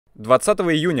20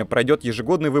 июня пройдет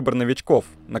ежегодный выбор новичков,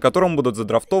 на котором будут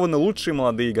задрафтованы лучшие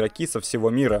молодые игроки со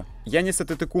всего мира. Яннис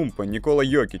Адетокунбо, Никола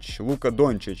Йокич, Лука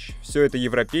Дончич – все это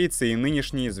европейцы и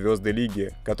нынешние звезды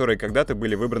лиги, которые когда-то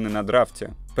были выбраны на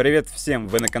драфте. Привет всем,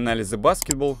 вы на канале The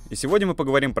Basketball, и сегодня мы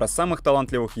поговорим про самых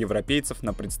талантливых европейцев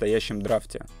на предстоящем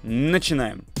драфте.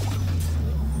 Начинаем!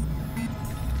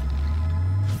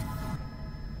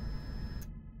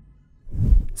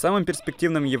 Самым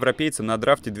перспективным европейцем на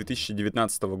драфте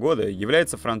 2019 года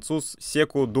является француз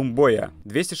Секу Думбоя.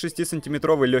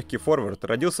 206-сантиметровый легкий форвард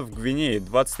родился в Гвинее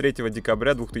 23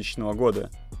 декабря 2000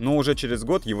 года, но уже через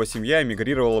год его семья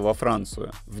эмигрировала во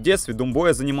Францию. В детстве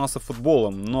Думбоя занимался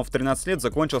футболом, но в 13 лет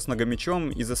закончил с ногомечом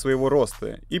из-за своего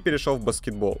роста и перешел в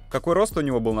баскетбол. Какой рост у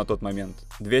него был на тот момент?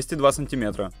 202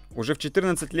 сантиметра. Уже в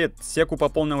 14 лет Секу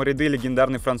пополнил ряды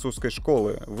легендарной французской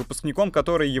школы, выпускником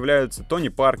которой являются Тони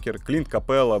Паркер, Клинт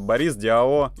Капелла, Борис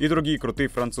Диао и другие крутые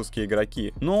французские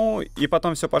игроки. Ну и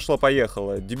потом все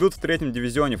пошло-поехало. Дебют в третьем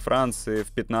дивизионе Франции в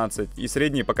 15 и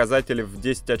средние показатели в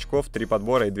 10 очков, 3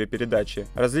 подбора и 2 передачи.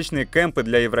 Различные кемпы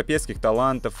для европейских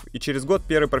талантов и через год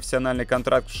первый профессиональный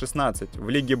контракт в 16 в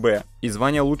Лиге Б и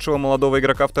звание лучшего молодого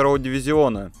игрока второго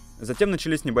дивизиона. Затем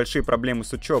начались небольшие проблемы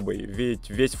с учебой, ведь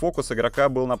весь фокус игрока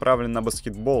был направлен на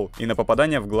баскетбол и на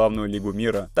попадание в главную лигу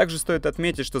мира. Также стоит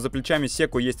отметить, что за плечами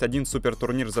Секу есть один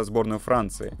супертурнир за сборную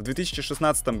Франции. В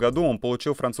 2016 году он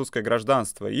получил французское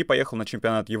гражданство и поехал на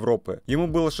чемпионат Европы. Ему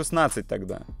было 16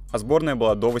 тогда, а сборная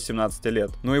была до 18 лет.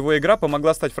 Но его игра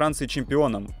помогла стать Франции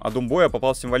чемпионом, а Думбоя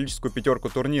попал в символическую пятерку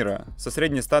турнира со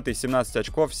средней статой 17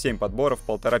 очков, 7 подборов,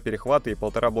 1,5 перехвата и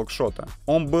 1,5 блокшота.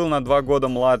 Он был на 2 года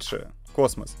младше.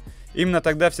 Космос. Именно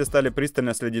тогда все стали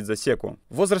пристально следить за Секу.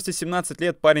 В возрасте 17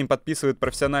 лет парень подписывает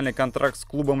профессиональный контракт с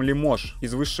клубом Лимож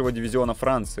из высшего дивизиона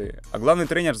Франции, а главный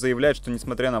тренер заявляет, что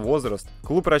несмотря на возраст,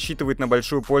 клуб рассчитывает на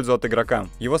большую пользу от игрока.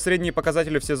 Его средние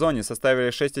показатели в сезоне составили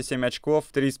 6,7 очков,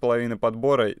 3,5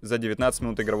 подбора за 19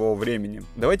 минут игрового времени.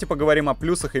 Давайте поговорим о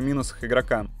плюсах и минусах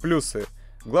игрока. Плюсы.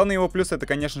 Главный его плюс — это,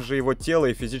 конечно же, его тело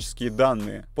и физические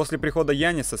данные. После прихода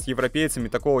Янниса с европейцами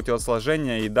такого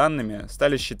телосложения и данными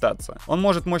стали считаться. Он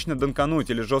может мощно данкануть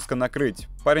или жестко накрыть.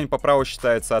 Парень по праву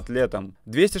считается атлетом.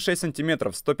 206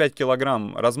 сантиметров, 105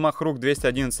 килограмм, размах рук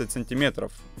 211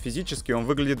 сантиметров. Физически он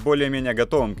выглядит более-менее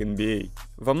готовым к NBA.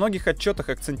 Во многих отчетах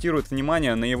акцентируют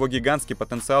внимание на его гигантский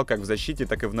потенциал как в защите,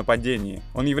 так и в нападении.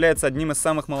 Он является одним из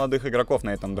самых молодых игроков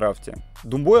на этом драфте.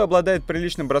 Думбоя обладает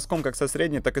приличным броском как со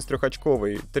средней, так и с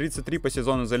трехочковой. 33 по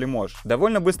сезону за Лимож.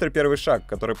 Довольно быстрый первый шаг,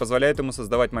 который позволяет ему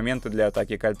создавать моменты для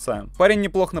атаки кольца. Парень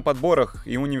неплох на подборах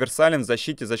и универсален в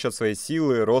защите за счет своей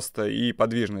силы, роста и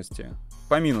подвижности.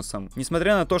 По минусам.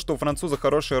 Несмотря на то, что у француза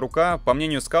хорошая рука, по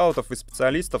мнению скаутов и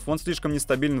специалистов, он слишком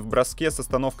нестабилен в броске с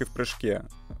остановкой в прыжке.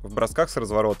 В бросках с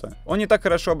разворота. Он не так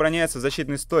хорошо обороняется в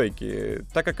защитной стойке,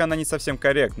 так как она не совсем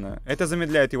корректна. Это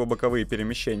замедляет его боковые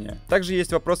перемещения. Также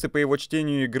есть вопросы по его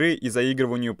чтению игры и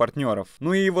заигрыванию партнеров.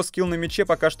 Ну и его скилл на мяче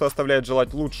пока что оставляет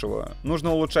желать лучшего.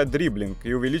 Нужно улучшать дриблинг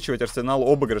и увеличивать арсенал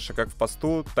обыгрыша как в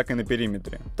посту, так и на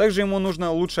периметре. Также ему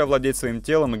нужно лучше овладеть своим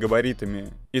телом и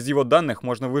габаритами. Из его данных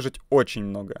можно выжать очень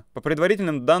много. По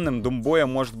предварительным данным, Думбоя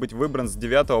может быть выбран с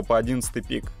 9 по 11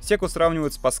 пик. Секу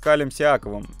сравнивают с Паскалем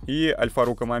Сиаковым и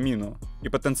Альфаруком Амину. И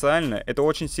потенциально это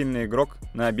очень сильный игрок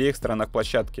на обеих сторонах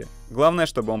площадки. Главное,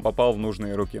 чтобы он попал в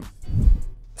нужные руки.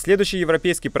 Следующий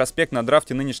европейский проспект на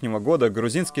драфте нынешнего года —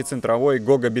 грузинский центровой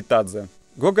Гога Битадзе.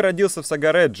 Гога родился в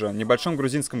Сагареджо, небольшом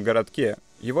грузинском городке.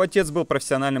 Его отец был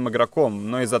профессиональным игроком,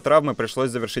 но из-за травмы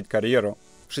пришлось завершить карьеру.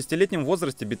 В 6-летнем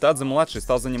возрасте Битадзе-младший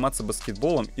стал заниматься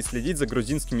баскетболом и следить за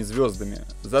грузинскими звездами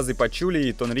 — Зазой Пачулией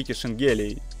и Тонрике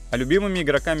Шенгелией. А любимыми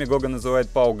игроками Гога называет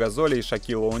Пау Газоля и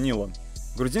Шакила Унила.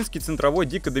 Грузинский центровой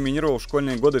дико доминировал в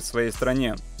школьные годы в своей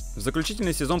стране. В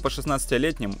заключительный сезон по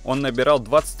 16-летним он набирал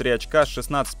 23 очка,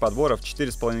 16 подборов,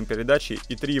 4,5 передачи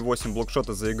и 3,8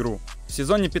 блокшота за игру. В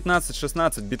сезоне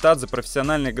 15-16 Битадзе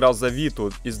профессионально играл за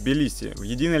Виту из Тбилиси в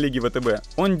единой лиге ВТБ.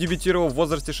 Он дебютировал в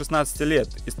возрасте 16 лет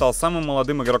и стал самым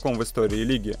молодым игроком в истории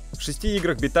лиги. В 6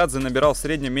 играх Битадзе набирал в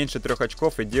среднем меньше 3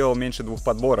 очков и делал меньше 2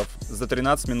 подборов за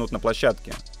 13 минут на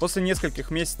площадке. После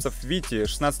нескольких месяцев в Вите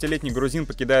 16-летний грузин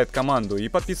покидает команду и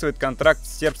подписывает контракт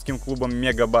с сербским клубом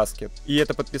Мегабаскет. И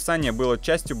это подписание было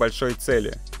частью большой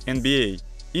цели – NBA.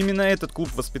 Именно этот клуб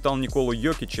воспитал Николу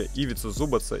Йокича, Ивицу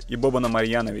Зубаца и Бобана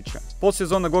Марьяновича.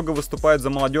 Полсезона Гога выступает за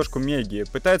молодежку Меги,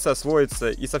 пытается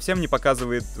освоиться и совсем не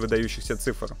показывает выдающихся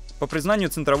цифр. По признанию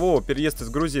центрового, переезд из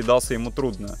Грузии дался ему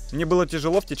трудно. Мне было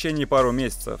тяжело в течение пару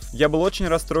месяцев. Я был очень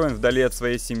расстроен вдали от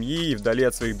своей семьи и вдали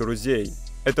от своих друзей.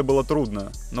 Это было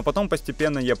трудно, но потом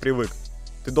постепенно я привык.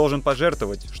 Ты должен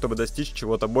пожертвовать, чтобы достичь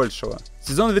чего-то большего.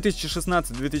 Сезон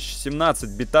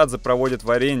 2016-2017 Битадзе проводит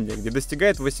в аренде, где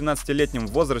достигает в 18-летнем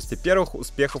возрасте первых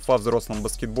успехов во взрослом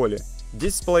баскетболе.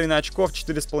 10,5 очков,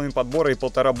 4,5 подбора и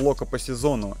 1,5 блока по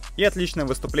сезону. И отличное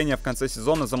выступление в конце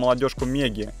сезона за молодежку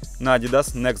Меги на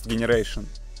Adidas Next Generation.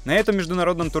 На этом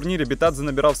международном турнире Битадзе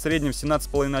набирал в среднем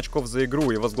 17,5 очков за игру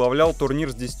и возглавлял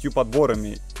турнир с 10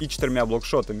 подборами и 4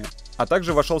 блокшотами, а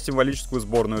также вошел в символическую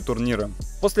сборную турнира.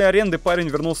 После аренды парень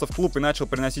вернулся в клуб и начал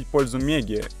приносить пользу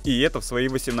Меги, и это в свои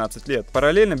 18 лет.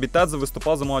 Параллельно Битадзе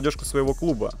выступал за молодежку своего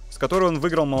клуба, с которой он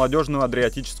выиграл молодежную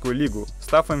Адриатическую лигу,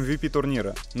 став MVP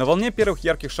турнира. На волне первых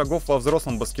ярких шагов во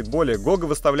взрослом баскетболе Гога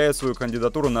выставляет свою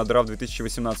кандидатуру на драфт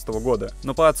 2018 года,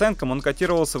 но по оценкам он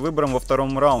котировался выбором во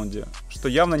втором раунде, что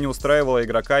явно не устраивало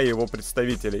игрока и его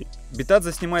представителей.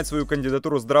 Битадзе снимает свою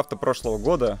кандидатуру с драфта прошлого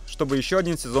года, чтобы еще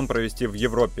один сезон провести в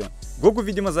Европе. Гогу,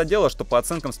 видимо, задело, что по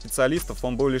оценкам специалистов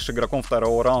он был лишь игроком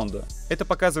второго раунда. Это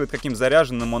показывает, каким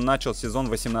заряженным он начал сезон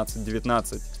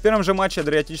 18-19. В первом же матче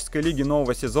Адриатической лиги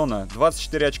нового сезона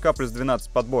 24 очка плюс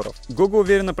 12 подборов. Гога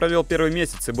уверенно провел первый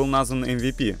месяц и был назван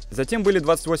MVP. Затем были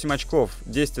 28 очков,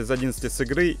 10 из 11 с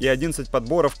игры и 11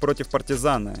 подборов против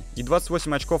Партизана, и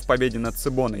 28 очков в победе над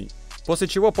Цибоной. После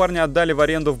чего парня отдали в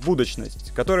аренду в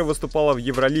Будущность, которая выступала в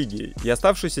Евролиге, и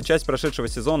оставшуюся часть прошедшего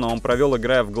сезона он провел,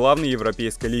 играя в главной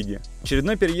европейской лиге.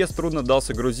 Очередной переезд трудно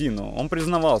дался грузину, он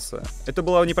признавался. Это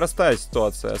была непростая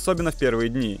ситуация, особенно в первые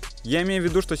дни. Я имею в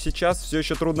виду, что сейчас все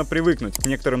еще трудно привыкнуть к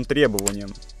некоторым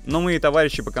требованиям. Но мои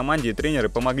товарищи по команде и тренеры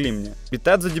помогли мне.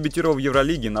 Битадзе дебютировал в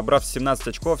Евролиге, набрав 17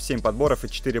 очков, 7 подборов и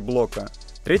 4 блока.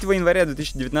 3 января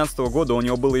 2019 года у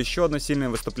него было еще одно сильное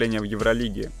выступление в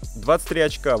Евролиге. 23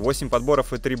 очка, 8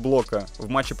 подборов и 3 блока в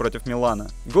матче против Милана.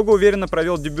 Гога уверенно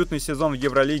провел дебютный сезон в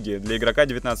Евролиге для игрока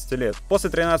 19 лет.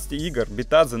 После 13 игр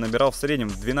Битадзе набирал в среднем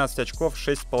 12 очков,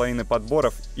 6,5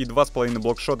 подборов и 2,5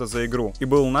 блокшота за игру и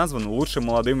был назван лучшим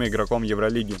молодым игроком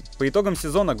Евролиги. По итогам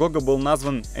сезона Гога был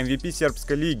назван MVP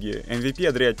Сербской лиги, MVP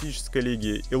Адриатической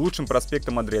лиги и лучшим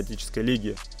проспектом Адриатической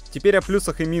лиги. Теперь о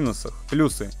плюсах и минусах.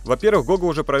 Плюсы. Во-первых, Гога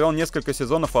уже провел несколько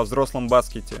сезонов во взрослом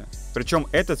баскете. Причем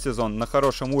этот сезон на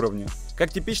хорошем уровне.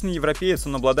 Как типичный европеец,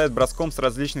 он обладает броском с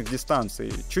различных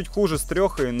дистанций. Чуть хуже с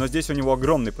трехой, но здесь у него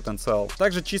огромный потенциал.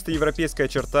 Также чисто европейская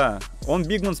черта. Он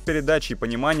бигман с передачей и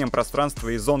пониманием пространства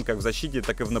и зон как в защите,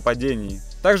 так и в нападении.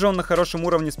 Также он на хорошем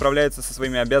уровне справляется со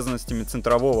своими обязанностями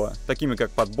центрового, такими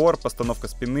как подбор, постановка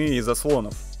спины и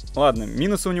заслонов. Ладно,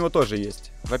 минусы у него тоже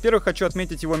есть. Во-первых, хочу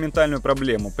отметить его ментальную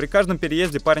проблему. При каждом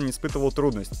переезде парень испытывал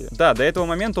трудности. Да, до этого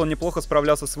момента он неплохо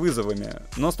справлялся с вызовами,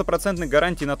 но стопроцентной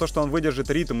гарантии на то, что он выдержит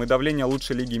ритм и давление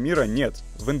лучшей лиги мира, нет.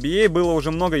 В NBA было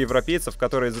уже много европейцев,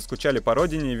 которые заскучали по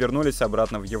родине и вернулись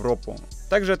обратно в Европу.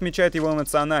 Также отмечает его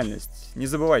эмоциональность. Не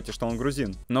забывайте, что он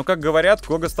грузин. Но, как говорят,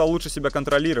 Гога стал лучше себя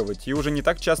контролировать и уже не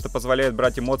так часто позволяет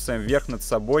брать эмоциям верх над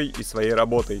собой и своей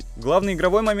работой. Главный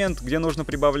игровой момент, где нужно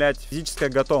прибавлять — физическая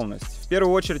готовность. В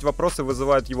первую очередь вопросы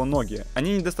вызывают его ноги.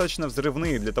 Они недостаточно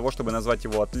взрывные для того, чтобы назвать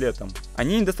его атлетом.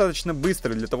 Они недостаточно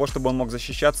быстрые для того, чтобы он мог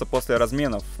защищаться после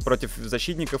разменов против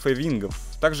защитников и вингов,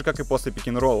 так же как и после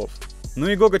пик-н-роллов. Ну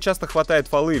и Гога часто хватает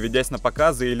фолы, ведясь на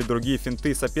показы или другие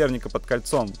финты соперника под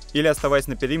кольцом, или оставаясь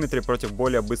на периметре против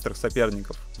более быстрых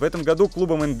соперников. В этом году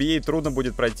клубам NBA трудно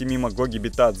будет пройти мимо Гоги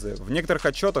Битадзе. В некоторых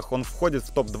отчетах он входит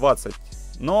в топ-20.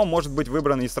 Но может быть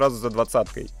выбран и сразу за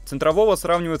двадцаткой. Центрового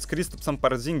сравнивают с Кристопсом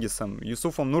Порзингисом,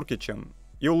 Юсуфом Нуркичем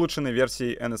и улучшенной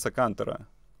версией Янниса Кантера.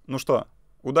 Ну что,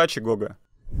 удачи, Гога!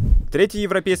 Третий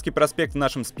европейский проспект в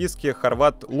нашем списке —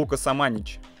 хорват Лука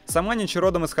Саманич. Саманич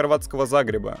родом из хорватского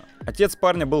Загреба. Отец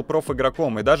парня был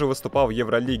проф-игроком и даже выступал в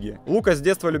Евролиге. Лука с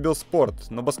детства любил спорт,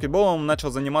 но баскетболом он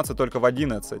начал заниматься только в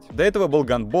 11. До этого был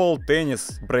гандбол,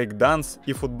 теннис, брейк-данс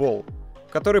и футбол,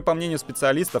 которые, по мнению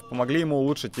специалистов, помогли ему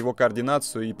улучшить его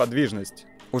координацию и подвижность.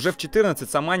 Уже в 14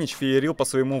 Саманич феерил по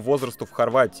своему возрасту в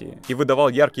Хорватии и выдавал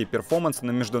яркие перформансы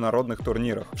на международных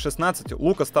турнирах. В 16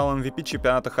 Лука стал MVP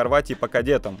чемпионата Хорватии по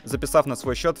кадетам, записав на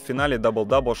свой счет в финале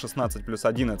дабл-дабл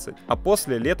 16+11. А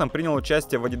после летом принял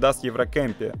участие в Adidas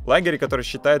Еврокемпе, лагере, который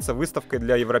считается выставкой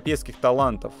для европейских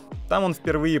талантов. Там он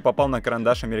впервые попал на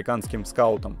карандаш американским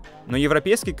скаутам. Но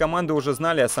европейские команды уже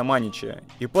знали о Саманиче,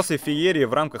 и после феерии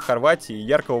в рамках Хорватии и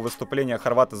яркого выступления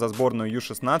хорвата за сборную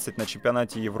Ю-16 на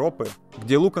чемпионате Европы,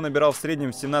 где Лука набирал в среднем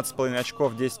 17,5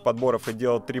 очков, 10 подборов и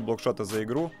делал 3 блокшота за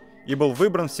игру, и был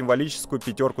выбран в символическую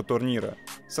пятерку турнира.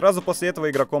 Сразу после этого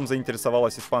игроком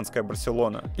заинтересовалась испанская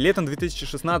Барселона. Летом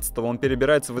 2016-го он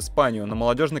перебирается в Испанию на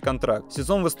молодежный контракт.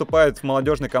 Сезон выступает в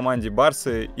молодежной команде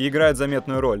Барсы и играет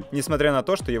заметную роль, несмотря на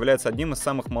то, что является одним из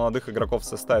самых молодых игроков в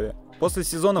составе. После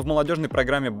сезона в молодежной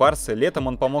программе Барсы летом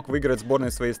он помог выиграть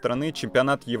сборной своей страны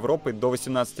чемпионат Европы до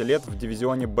 18 лет в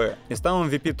дивизионе Б и стал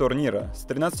MVP турнира с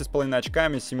 13,5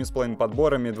 очками, 7,5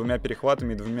 подборами, 2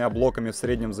 перехватами и 2 блоками в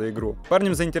среднем за игру.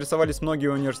 Парнем заинтересовались многие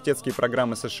университетские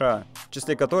программы США, в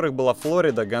числе которых была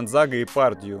Флорида, Гонзага и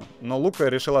Пардью, но Лука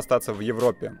решил остаться в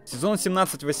Европе. Сезон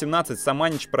 17-18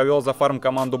 Саманич провел за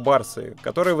фарм-команду Барсы,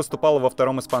 которая выступала во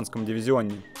втором испанском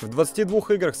дивизионе. В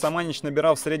 22 играх Саманич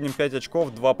набирал в среднем 5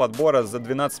 очков, 2 подбора за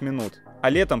 12 минут, а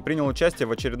летом принял участие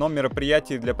в очередном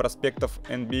мероприятии для проспектов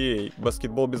NBA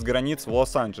 «Баскетбол без границ» в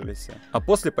Лос-Анджелесе. А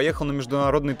после поехал на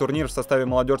международный турнир в составе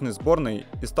молодежной сборной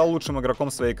и стал лучшим игроком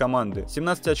своей команды.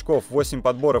 17 очков, 8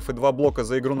 подборов и 2 блока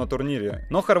за игру на турнире,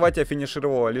 но Хорватия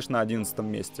финишировала лишь на 11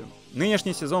 месте.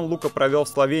 Нынешний сезон Лука провел в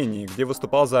Словении, где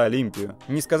выступал за Олимпию.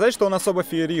 Не сказать, что он особо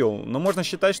феерил, но можно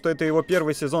считать, что это его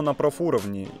первый сезон на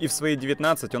профуровне, и в свои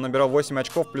 19 он набирал 8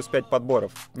 очков плюс 5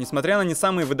 подборов. Несмотря на не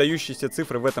самые выдающиеся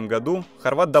цифры в этом году,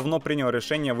 хорват давно принял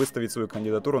решение выставить свою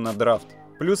кандидатуру на драфт.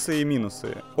 Плюсы и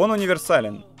минусы. Он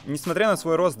универсален. Несмотря на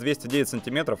свой рост 209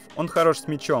 сантиметров, он хорош с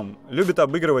мячом, любит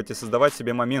обыгрывать и создавать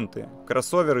себе моменты.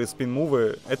 Кроссоверы и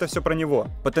спин-мувы — это все про него.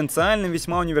 Потенциально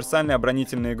весьма универсальный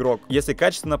оборонительный игрок, если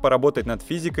качественно поработать над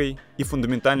физикой и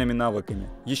фундаментальными навыками.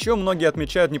 Еще многие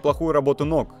отмечают неплохую работу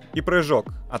ног и прыжок,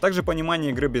 а также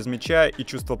понимание игры без мяча и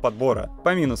чувство подбора.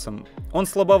 По минусам. Он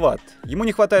слабоват, ему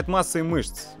не хватает массы и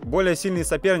мышц, более сильные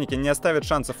соперники не оставят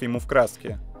шансов ему в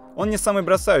краске. Он не самый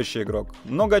бросающий игрок,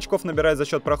 много очков набирает за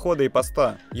счет прохода и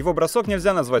поста. Его бросок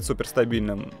нельзя назвать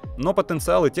суперстабильным, но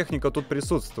потенциал и техника тут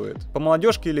присутствует. По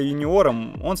молодежке или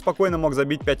юниорам он спокойно мог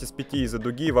забить 5 из 5 из-за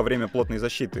дуги во время плотной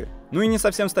защиты. Ну и не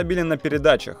совсем стабилен на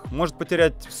передачах, может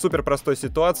потерять в суперпростой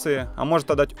ситуации, а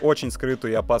может отдать очень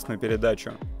скрытую и опасную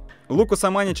передачу. Луку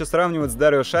Саманича сравнивают с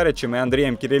Дарио Шаричем и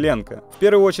Андреем Кириленко. В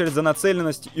первую очередь за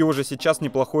нацеленность и уже сейчас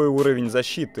неплохой уровень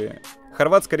защиты.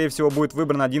 Хорват, скорее всего, будет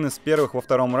выбран один из первых во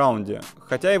втором раунде,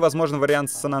 хотя и возможен вариант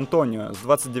с Сан-Антонио, с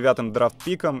 29-м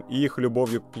драфт-пиком и их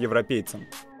любовью к европейцам.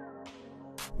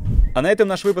 А на этом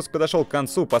наш выпуск подошел к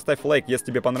концу. Поставь лайк, если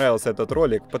тебе понравился этот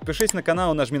ролик. Подпишись на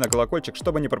канал и нажми на колокольчик,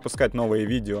 чтобы не пропускать новые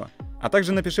видео. А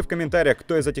также напиши в комментариях,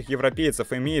 кто из этих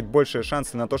европейцев имеет большие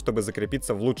шансы на то, чтобы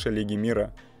закрепиться в лучшей лиге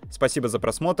мира. Спасибо за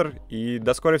просмотр и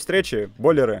до скорой встречи,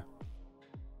 боллеры!